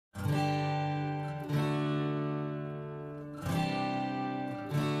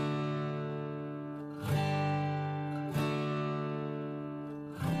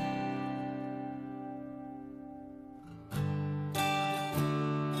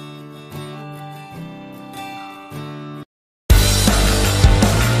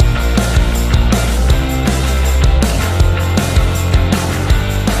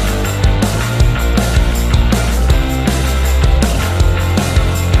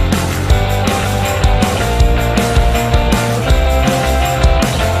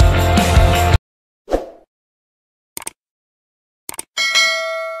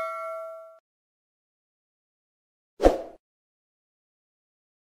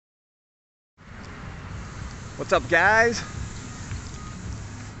What's up, guys?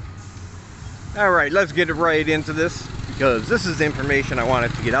 Alright, let's get right into this, because this is the information I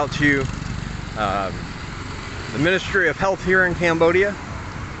wanted to get out to you. The Ministry of Health here in Cambodia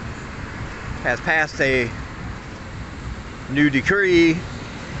has passed a new decree,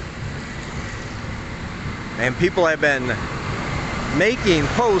 and people have been making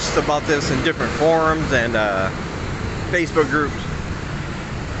posts about this in different forums and Facebook groups.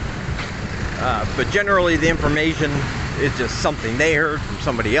 But generally the information is just something they heard from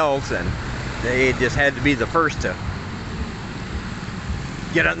somebody else, and they just had to be the first to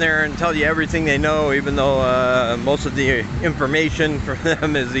get on there and tell you everything they know, even though most of the information from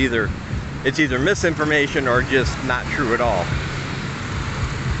them is either misinformation or just not true at all.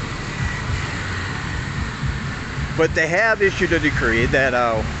 But they have issued a decree that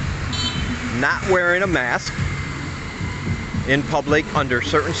not wearing a mask in public under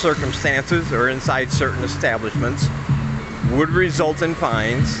certain circumstances or inside certain establishments would result in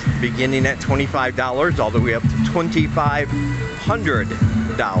fines beginning at $25 all the way up to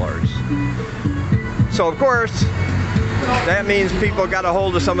 $2,500. So of course that means people got a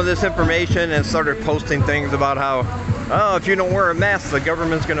hold of some of this information and started posting things about how, oh, if you don't wear a mask, the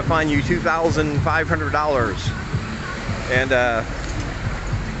government's going to fine you $2,500. And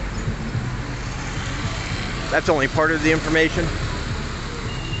that's only part of the information.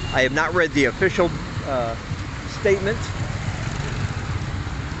 I have not read the official statement,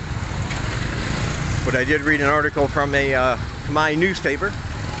 but I did read an article from a my newspaper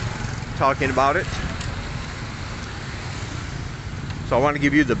talking about it. So I want to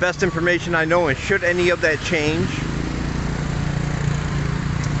give you the best information I know, and should any of that change,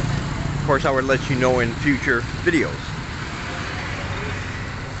 of course I would let you know in future videos.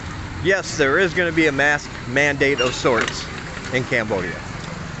 Yes, there is going to be a mask mandate of sorts in Cambodia.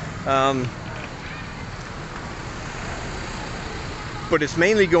 But it's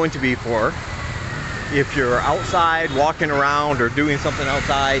mainly going to be for if you're outside walking around or doing something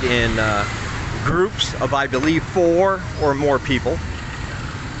outside in groups of, I believe, 4 or more people,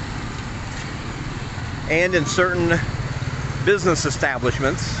 and in certain business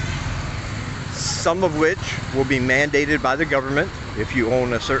establishments, some of which will be mandated by the government. If you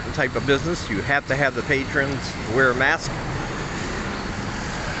own a certain type of business, you have to have the patrons wear a mask,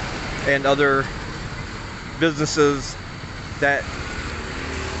 and other businesses that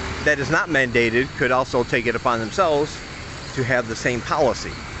is not mandated could also take it upon themselves to have the same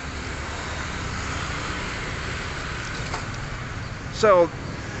policy. So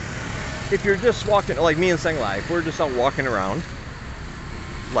if you're just walking, like me and Seng Life, we're just out walking around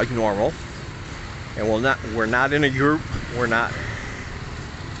like normal, and we're not in a group, we're not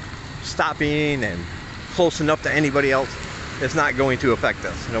stopping and close enough to anybody else, it's not going to affect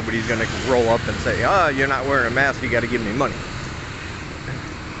us. Nobody's going to roll up and say, oh, you're not wearing a mask, you got to give me money.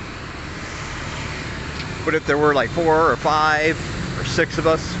 But if there were like 4 or 5 or 6 of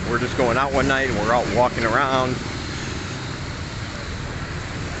us, we're just going out one night and we're out walking around,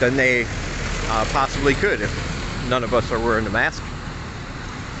 then they possibly could if none of us are wearing a mask.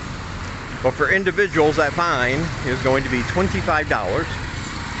 But for individuals, that fine is going to be $25,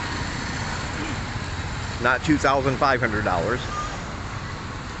 not $2,500.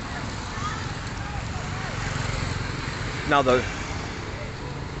 Now the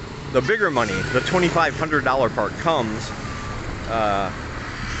bigger money, the $2,500 part, comes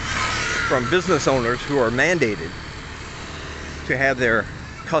from business owners who are mandated to have their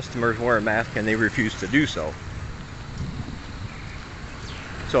customers wear a mask and they refuse to do so.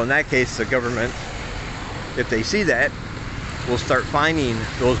 So in that case, the government, if they see that, will start fining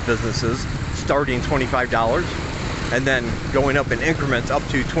those businesses, starting $25 and then going up in increments up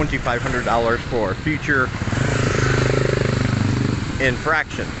to $2,500 for future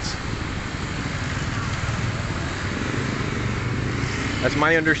infractions. That's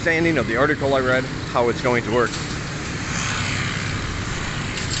my understanding of the article I read, how it's going to work.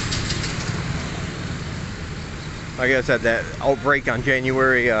 Like I said, that outbreak on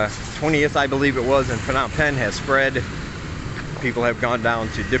January 20th, I believe it was, in Phnom Penh has spread. People have gone down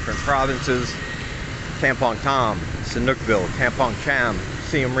to different provinces: Kampong Thom, Sihanoukville, Kampong Cham,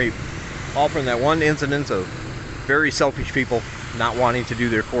 Siem Reap, all from that one incident of very selfish people not wanting to do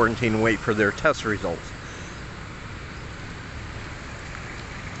their quarantine and wait for their test results.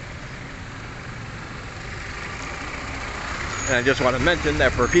 And I just want to mention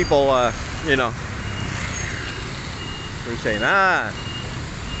that for people, you know, who are saying,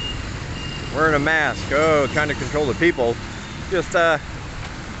 wearing a mask, oh, trying to control the people, just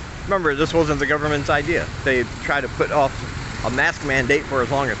remember, this wasn't the government's idea. They tried to put off a mask mandate for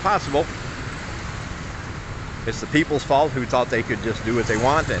as long as possible. It's the people's fault who thought they could just do what they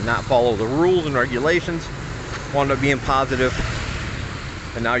want and not follow the rules and regulations, wound up being positive,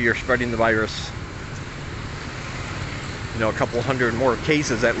 and now you're spreading the virus. You know, a couple hundred more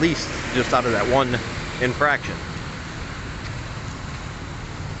cases at least just out of that one infraction.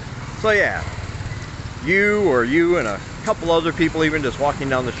 So yeah, you and a couple other people even just walking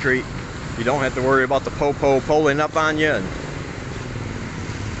down the street, you don't have to worry about the popo pulling up on you and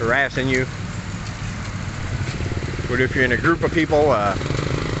harassing you. But if you're in a group of people,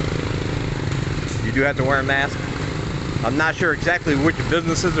 you do have to wear a mask. I'm not sure exactly which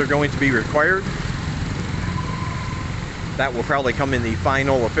businesses are going to be required. That will probably come in the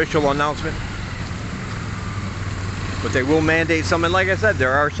final official announcement. But they will mandate some, and like I said,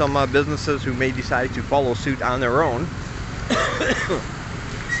 there are some businesses who may decide to follow suit on their own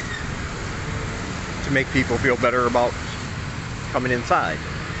to make people feel better about coming inside.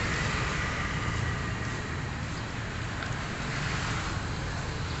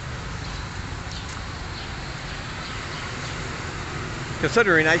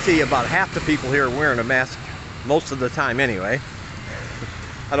 Considering I see about half the people here wearing a mask most of the time anyway,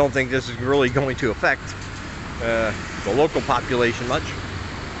 I don't think this is really going to affect the local population much.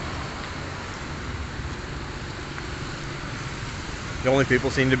 The only people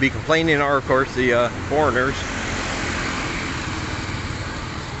seem to be complaining are, of course, the foreigners.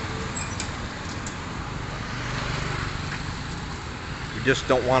 Who just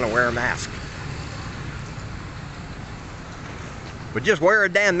don't want to wear a mask. But just wear a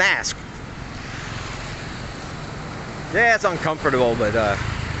damn mask. Yeah, it's uncomfortable, but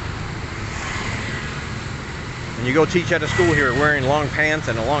when you go teach at a school here, wearing long pants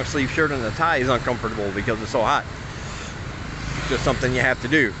and a long sleeve shirt and a tie is uncomfortable because it's so hot. It's just something you have to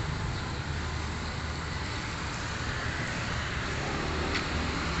do.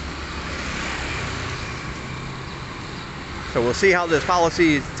 So we'll see how this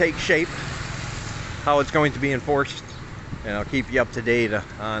policy takes shape, how it's going to be enforced, and I'll keep you up to date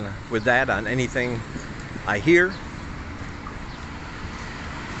with that on anything I hear.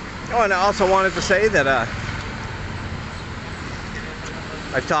 Oh, and I also wanted to say that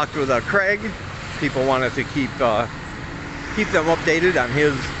I've talked with Craig. People wanted to keep them updated on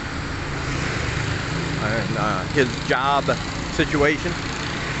his job situation,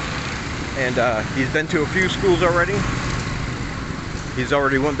 and he's been to a few schools already. He's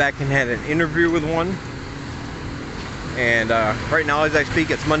already went back and had an interview with one, and right now as I speak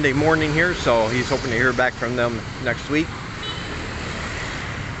it's Monday morning here, so he's hoping to hear back from them next week.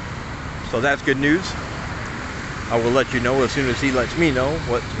 So that's good news. I will let you know as soon as he lets me know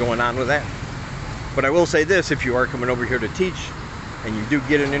what's going on with that. But I will say this, if you are coming over here to teach and you do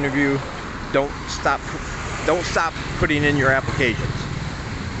get an interview, don't stop putting in your applications.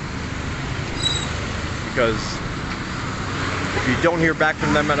 Because if you don't hear back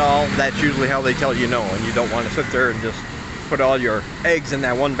from them at all, that's usually how they tell you no, and you don't want to sit there and just put all your eggs in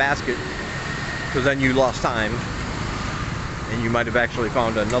that one basket, because then you lost time and you might have actually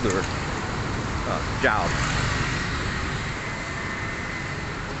found another job.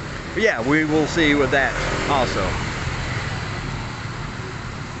 But yeah, we will see with that also.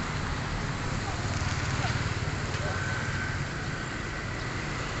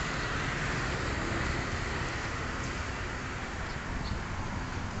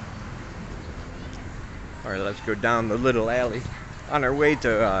 All right, let's go down the little alley on our way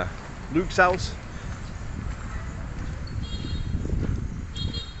to Luke's house.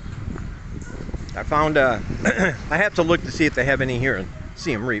 I found, I have to look to see if they have any here in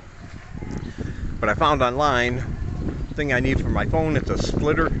Siem Reap. But I found online, the thing I need for my phone, it's a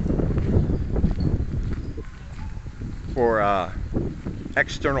splitter for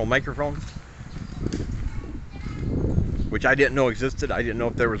external microphones, which I didn't know existed. I didn't know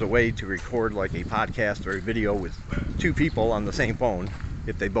if there was a way to record like a podcast or a video with two people on the same phone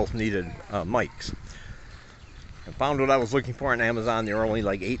if they both needed mics. I found what I was looking for on Amazon. They were only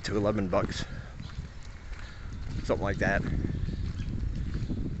like $8 to $11. Something like that.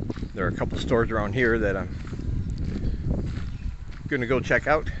 There are a couple stores around here that I'm gonna go check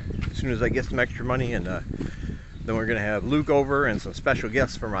out as soon as I get some extra money, and then we're gonna have Luke over and some special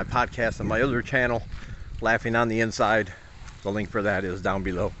guests for my podcast on my other channel, Laughing on the Inside. The link for that is down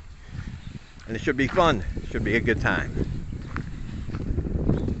below, and it should be fun. It should be a good time.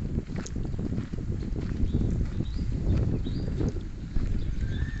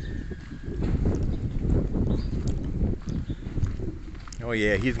 Oh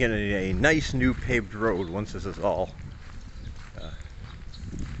yeah, he's gonna need a nice new paved road once this is all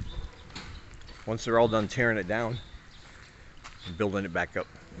once they're all done tearing it down and building it back up.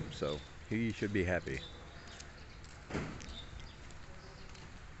 So he should be happy.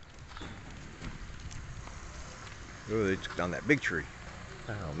 Oh, they took down that big tree.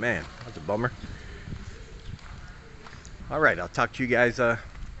 Oh man, that's a bummer. Alright, I'll talk to you guys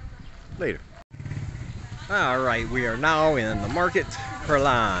later. Alright, we are now in the market for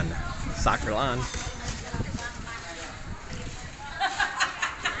lawn. Soccer lawn.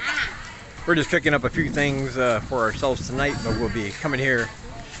 We're just picking up a few things for ourselves tonight, but we'll be coming here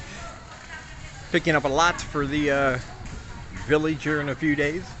picking up a lot for the village here in a few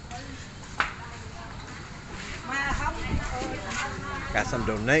days. Got some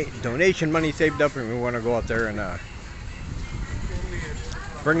donation money saved up, and we want to go out there and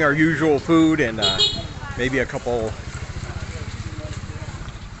bring our usual food and maybe a couple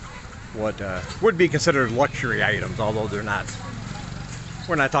what would be considered luxury items, although they're not.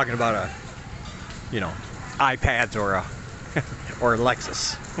 We're not talking about iPads or a or a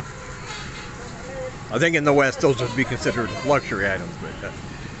Lexus. I think in the West those would be considered luxury items, but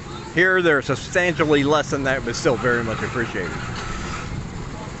here they're substantially less than that, but still very much appreciated.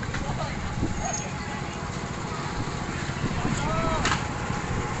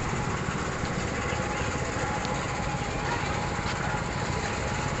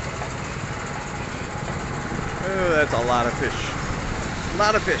 Oh, that's a lot of fish. A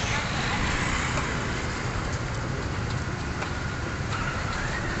lot of fish.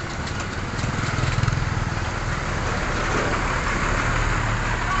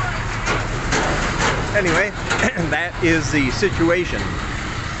 Anyway, that is the situation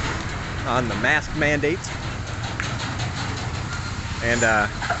on the mask mandates. And I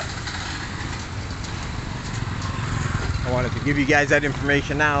wanted to give you guys that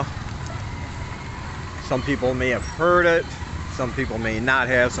information now. Some people may have heard it, some people may not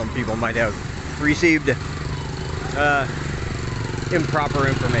have, some people might have received improper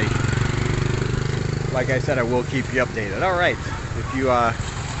information. Like I said, I will keep you updated. Alright, if you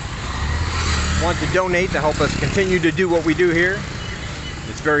want to donate to help us continue to do what we do here,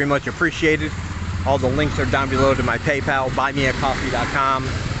 it's very much appreciated. All the links are down below to my PayPal, buymeacoffee.com,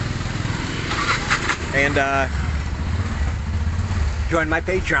 and join my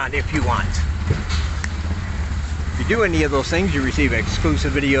Patreon if you want. If you do any of those things, you receive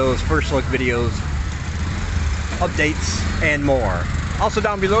exclusive videos, first look videos, updates, and more. Also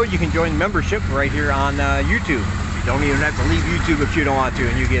down below, you can join membership right here on YouTube. You don't even have to leave YouTube if you don't want to,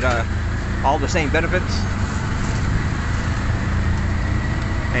 and you get all the same benefits,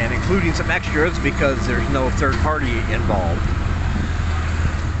 and including some extras because there's no third party involved.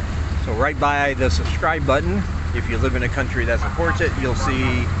 So right by the subscribe button, if you live in a country that supports it, you'll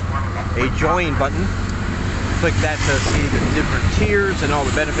see a join button. Click that to see the different tiers and all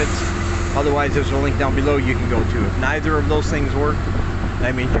the benefits. Otherwise, there's a link down below you can go to. If neither of those things work,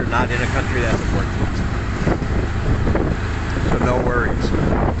 that means you're not in a country that supports it. So no worries.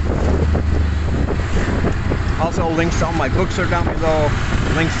 Also, links to all my books are down below.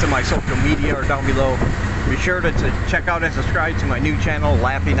 Links to my social media are down below. Be sure to check out and subscribe to my new channel,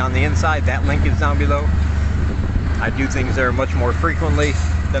 Laughing on the Inside. That link is down below. I do things there much more frequently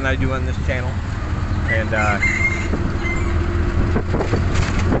than I do on this channel. And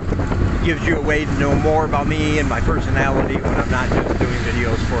it gives you a way to know more about me and my personality when I'm not just doing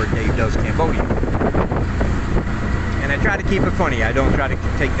videos for Dave Does Cambodia. And I try to keep it funny. I don't try to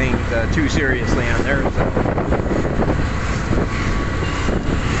take things too seriously on there. So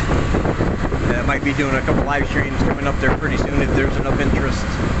I might be doing a couple live streams coming up there pretty soon if there's enough interest.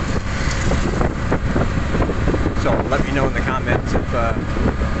 So let me know in the comments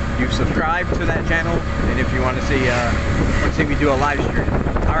if you've subscribed to that channel and if you want to see me do a live stream.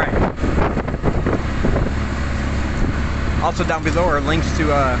 All right. Also down below are links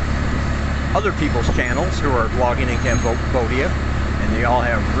to other people's channels who are vlogging in Cambodia, and they all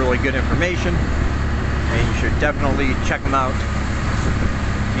have really good information, and you should definitely check them out.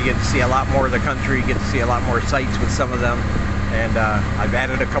 You get to see a lot more of the country, you get to see a lot more sights with some of them, and I've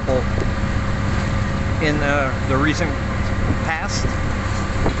added a couple in the recent past.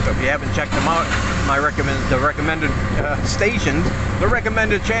 So if you haven't checked them out, the recommended stations, the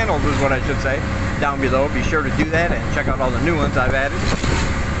recommended channels is what I should say, down below. Be sure to do that and check out all the new ones I've added.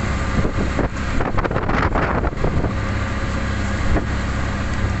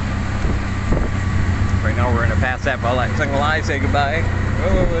 Right now we're gonna pass that while I single eye say goodbye.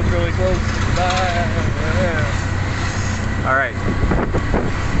 Oh, it's really close. Bye. All right.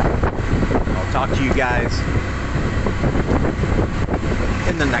 I'll talk to you guys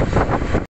in the next one.